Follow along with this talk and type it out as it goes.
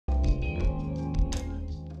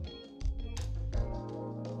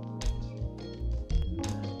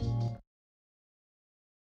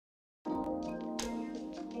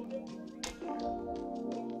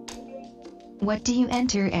What do you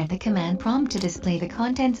enter at the command prompt to display the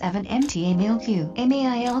contents of an MTA mail queue?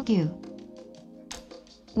 MAIL queue.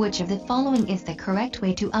 Which of the following is the correct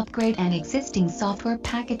way to upgrade an existing software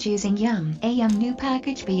package using yum? A. Yum new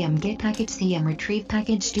package, B. Yum get package, C. Yum retrieve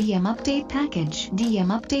package, D. Yum update package, D. Yum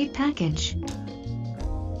update package.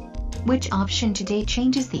 Which option today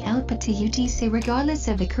changes the output to UTC regardless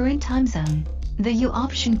of the current time zone? The U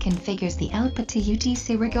option configures the output to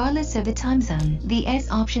UTC regardless of the time zone. The S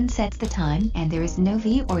option sets the time, and there is no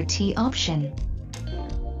V or T option.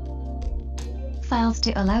 Files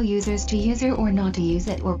to allow users to use or not to use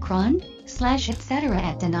it or cron, /etc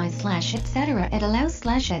at deny /etc at allow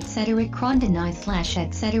 /etc cron deny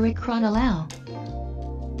 /etc cron allow.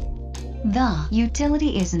 The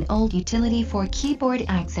utility is an old utility for keyboard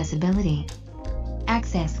accessibility.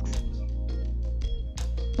 Access.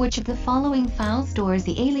 Which of the following files stores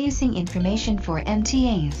the aliasing information for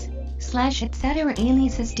MTAs, /etc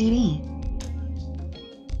aliases DB?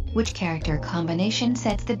 Which character combination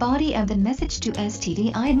sets the body of the message to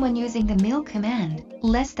STDI when using the mail command,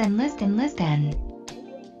 less than.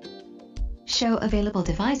 Show available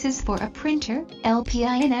devices for a printer,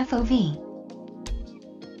 LPI and FOV.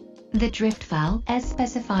 The drift file, as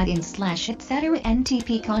specified in /etc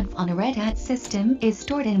ntpconf on a Red Hat system, is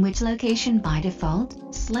stored in which location by default?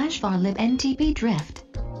 /varlib ntp drift.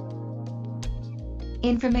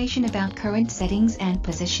 Information about current settings and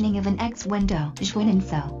positioning of an X window,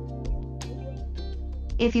 info.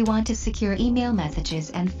 If you want to secure email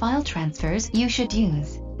messages and file transfers, you should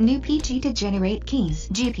use GnuPG to generate keys.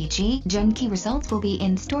 GPG gen key results will be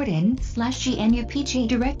stored in /GNUPG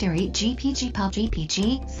directory GPG pub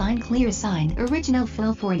GPG sign clear sign original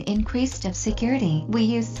fill. For an increased of security, we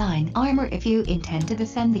use sign armor if you intend to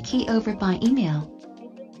send the key over by email.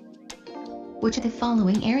 Which of the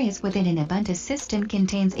following areas within an Ubuntu system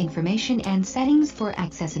contains information and settings for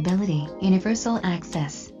accessibility? Universal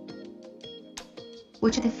access.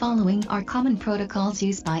 Which of the following are common protocols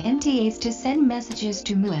used by MTAs to send messages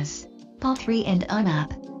to MUIS, POP3 and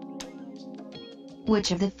IMAP? Which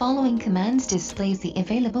of the following commands displays the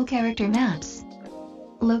available character maps?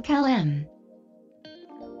 localm.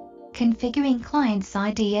 Configuring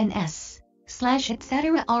client-side DNS,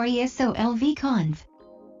 /etc resolvconf.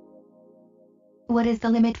 What is the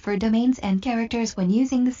limit for domains and characters when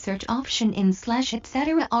using the search option in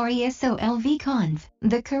 /etc resolvconf?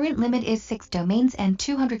 The current limit is 6 domains and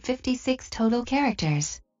 256 total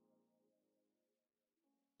characters.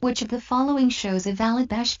 Which of the following shows a valid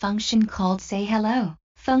bash function called say hello?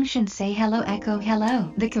 Function say hello echo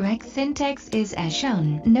hello. The correct syntax is as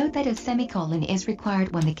shown. Note that a semicolon is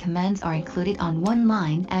required when the commands are included on one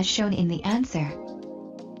line as shown in the answer.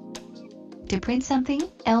 To print something,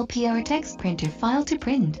 LPR text printer file to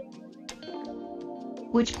print.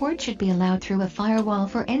 Which port should be allowed through a firewall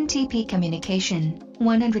for NTP communication?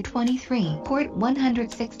 123. Port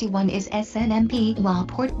 161 is SNMP, while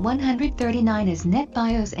port 139 is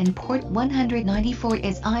NetBIOS and port 194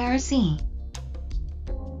 is IRC.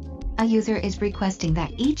 A user is requesting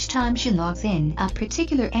that each time she logs in, a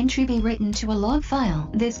particular entry be written to a log file.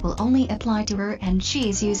 This will only apply to her and she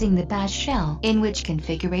is using the bash shell. In which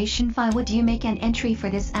configuration file would you make an entry for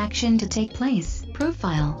this action to take place?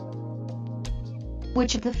 Profile.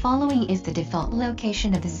 Which of the following is the default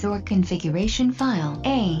location of the XOR configuration file?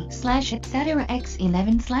 A /etc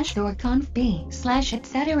x11/xorconf, B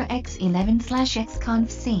 /etc x11/xconf,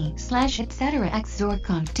 C /etc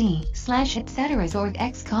xorconf, D /etc zorg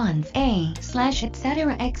xconf, A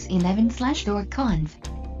 /etc x11/xorconf.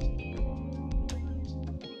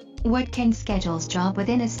 What can schedules job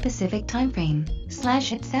within a specific timeframe?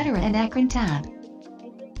 /etc and acron tab.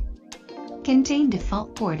 Contain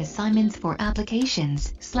default port assignments for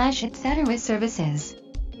applications, /etc services.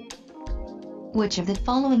 Which of the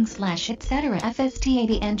following /etc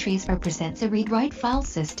FSTAD entries represents a read-write file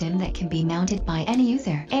system that can be mounted by any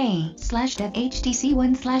user? A /dev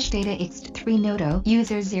htc1/data ext3 nodo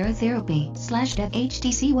user 00b /dev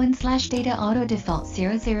htc1/data auto default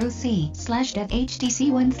 00c /dev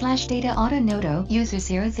htc1/data auto nodo user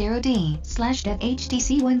 00d /dev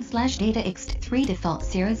htc1/data ext3 default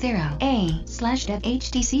 00 A /dev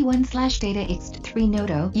htc1/data ext3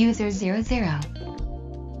 nodo user 00.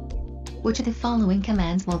 Which of the following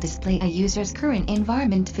commands will display a user's current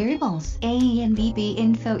environment variables? AENVB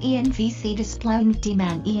info ENVC display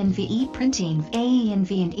dman ENVE printing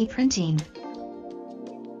AENV and ePrinting.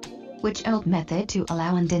 Which old method to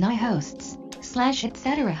allow and deny hosts?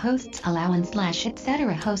 /etc hosts allow and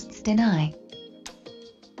 /etc hosts deny.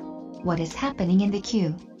 What is happening in the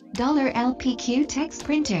queue? $LPQ text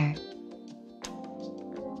printer.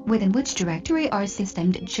 Within which directory are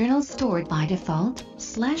systemd journals stored by default?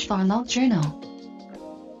 /var log journal.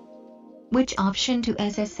 Which option to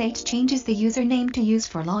SSH changes the username to use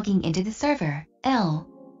for logging into the server? L.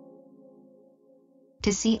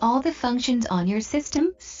 To see all the functions on your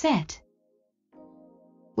system, set.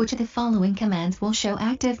 Which of the following commands will show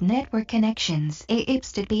active network connections? A.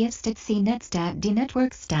 Ipstat, B. Ipstat, C. Netstat, D.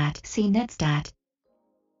 Networkstat, C. Netstat.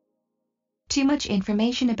 Too much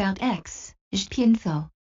information about X. Info.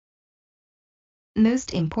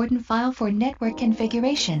 Most important file for network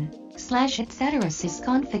configuration. /etc.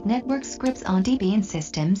 sysconfig network scripts on Debian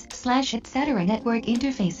systems /etc. network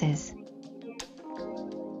interfaces.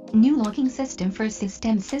 New logging system for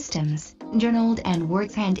system systems, journaled and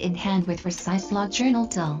works hand in hand with precise log journal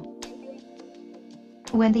tool.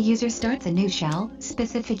 When the user starts a new shell,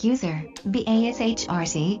 specific user,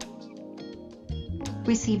 BASHRC,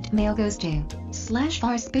 received mail goes to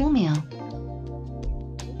 /var spoolmail.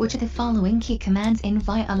 Which of the following key commands in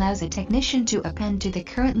VI allows a technician to append to the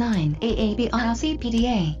current line?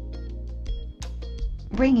 AABILCPDA.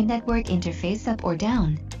 Bring a network interface up or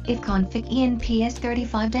down, if config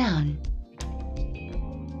ENPS35 down.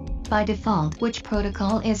 By default, which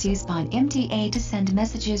protocol is used by an MTA to send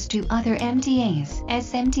messages to other MTAs?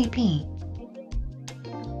 SMTP.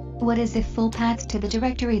 What is the full path to the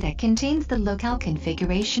directory that contains the locale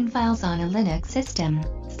configuration files on a Linux system?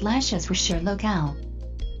 /s/share locale.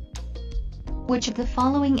 Which of the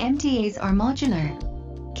following MTAs are modular?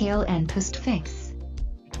 Kill and postfix.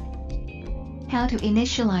 How to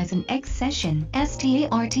initialize an X session?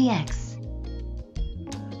 STARTX.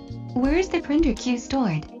 Where is the printer queue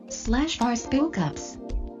stored? /var spoolcups.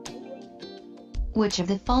 Which of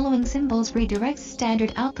the following symbols redirects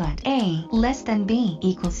standard output? A less than B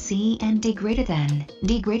equals C and D greater than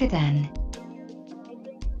D greater than.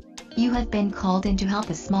 You have been called in to help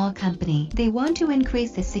a small company. They want to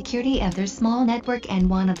increase the security of their small network, and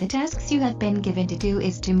one of the tasks you have been given to do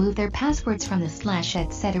is to move their passwords from the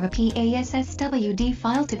 /etc PASSWD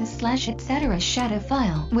file to the /etc shadow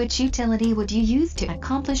file. Which utility would you use to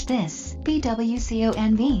accomplish this?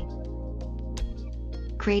 PWCONV.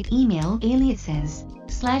 Create email aliases,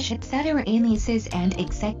 /etc aliases and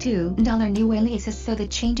exec2 $new aliases so the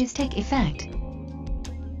changes take effect.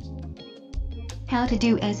 How to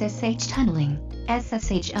do SSH tunneling?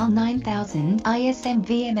 SSHL 9000 ISM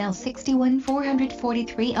VML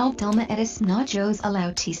 61443 Ultima Edis Nachos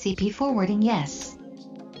allow TCP forwarding? Yes.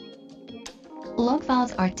 Log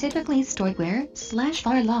files are typically stored where?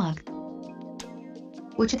 /var log.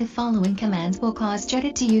 Which of the following commands will cause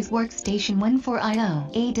Jedit to use workstation 1 for I/O?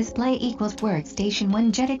 A display equals workstation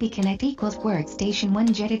 1 Jedit, B connect equals workstation 1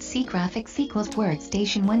 Jedit, C graphics equals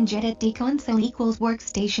workstation 1 Jedit, D console equals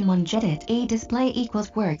workstation 1 Jedit, A display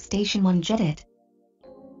equals workstation 1 Jedit.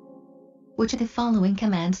 Which of the following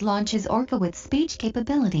commands launches Orca with speech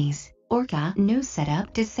capabilities? Orca no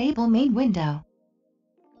setup, disable main window.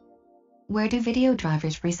 Where do video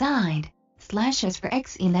drivers reside? /s for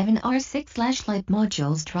X11R6/lib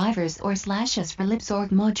modules drivers or /s for libsorg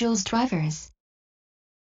modules drivers.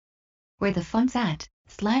 Where the fonts at?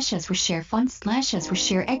 /s for share fonts, /s for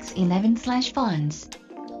share X11/fonts.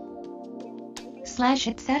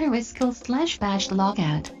 /etc iscil /bash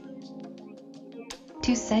logout.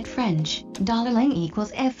 To set French, $lang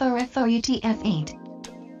equals FORFOUTF8.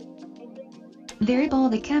 Variable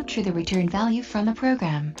that capture the return value from a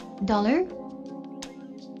program. $.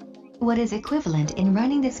 What is equivalent in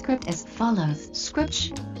running the script as follows?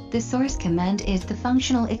 Script. The source command is the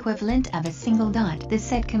functional equivalent of a single dot. The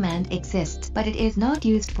set command exists, but it is not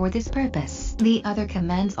used for this purpose. The other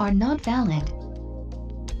commands are not valid.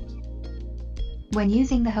 When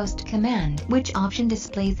using the host command, which option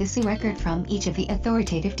displays the C record from each of the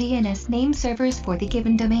authoritative DNS name servers for the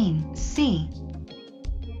given domain? C.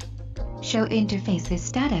 Show interfaces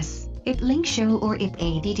status, IP link show or IP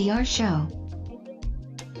ADDR show.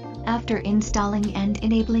 After installing and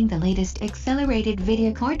enabling the latest accelerated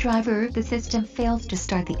video card driver, the system fails to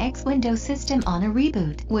start the X Windows system on a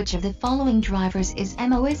reboot. Which of the following drivers is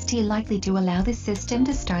most likely to allow the system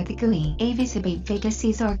to start the GUI? AVISA, Vega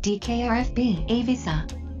Czorg, DKRFB, AVISA.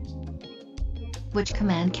 Which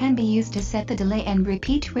command can be used to set the delay and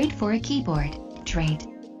repeat rate for a keyboard? Trade.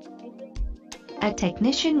 A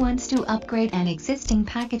technician wants to upgrade an existing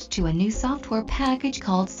package to a new software package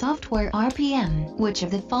called Software RPM. Which of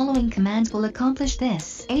the following commands will accomplish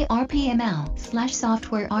this? A. RPML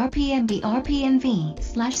 /software RPM, B. RPMV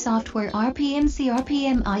 /software RPM, C.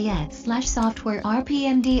 RPMIet /software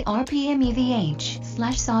RPM, D. RPMEVH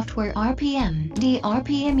 /software RPM, D.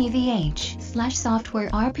 RPMEVH /software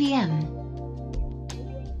RPM.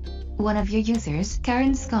 One of your users,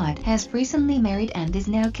 Karen Scott, has recently married and is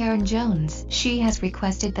now Karen Jones. She has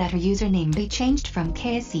requested that her username be changed from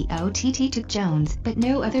KSCOTT to Jones, but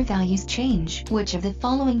no other values change. Which of the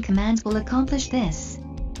following commands will accomplish this?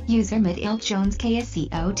 User mid-L Jones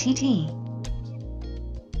KSCOTT.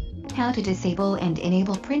 How to disable and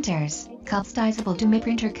enable printers. Customizable Dumi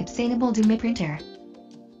printer, Customizable Dumi printer.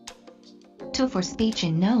 Tool for speech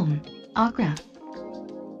in GNOME, Opera.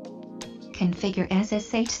 Configure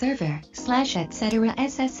SSH server, /etc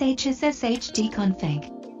SSH deconfig.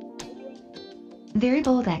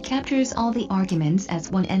 Variable that captures all the arguments as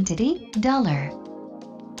one entity, $.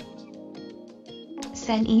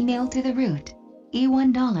 Send email to the root.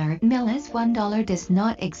 $1 mail as $1 does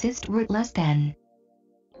not exist, root less than.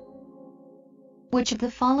 Which of the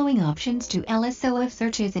following options to LSOF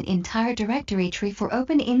searches an entire directory tree for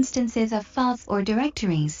open instances of files or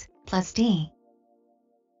directories, +D.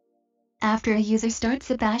 After a user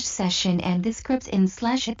starts a bash session and the scripts in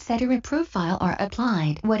 /etc profile are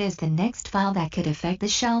applied, what is the next file that could affect the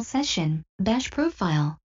shell session? Bash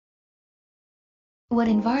profile. What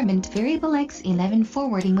environment variable X11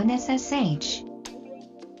 forwarding when SSH?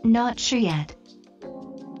 Not sure yet.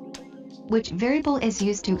 Which variable is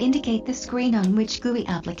used to indicate the screen on which GUI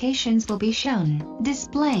applications will be shown?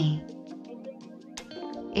 Display.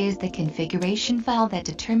 Is the configuration file that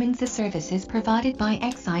determines the services provided by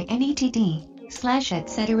xinetd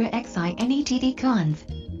 /etc xinetdconf.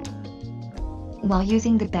 While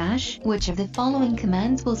using the bash, which of the following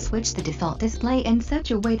commands will switch the default display in such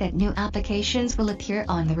a way that new applications will appear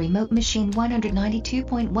on the remote machine?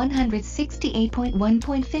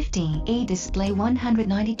 192.168.1.50 A. Display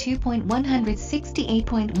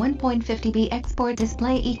 192.168.1.50 B. Export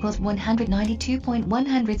display equals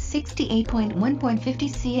 192.168.1.50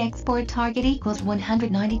 C. Export target equals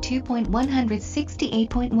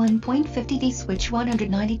 192.168.1.50 D. Switch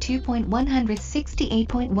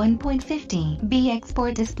 192.168.1.50 B.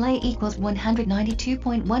 Export display equals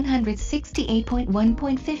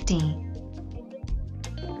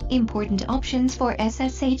 192.168.1.50. Important options for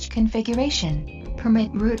SSH configuration. Permit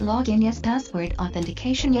root login yes, password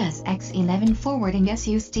authentication yes, X11 forwarding yes,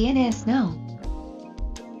 use DNS no.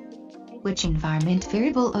 Which environment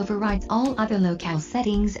variable overrides all other locale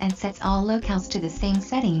settings and sets all locales to the same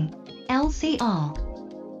setting? LC all.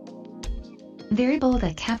 Variable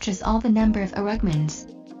that captures all the number of arguments.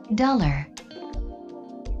 $.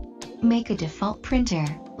 Make a default printer,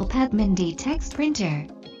 LPadmin text printer.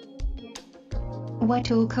 What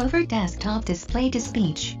tool convert desktop display to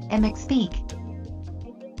speech, MXSpeak?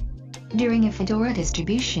 During a Fedora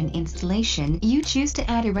distribution installation, you choose to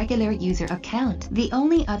add a regular user account. The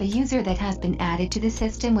only other user that has been added to the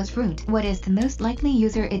system was root. What is the most likely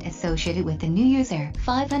user it associated with the new user?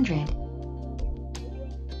 500.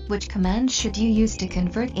 Which command should you use to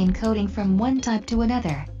convert encoding from one type to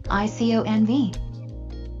another? ICONV.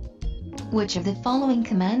 Which of the following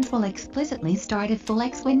commands will explicitly start a full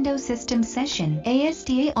X Windows system session?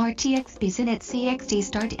 ASDARTX BSINET CXD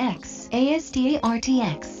start X,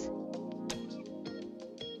 ASDARTX.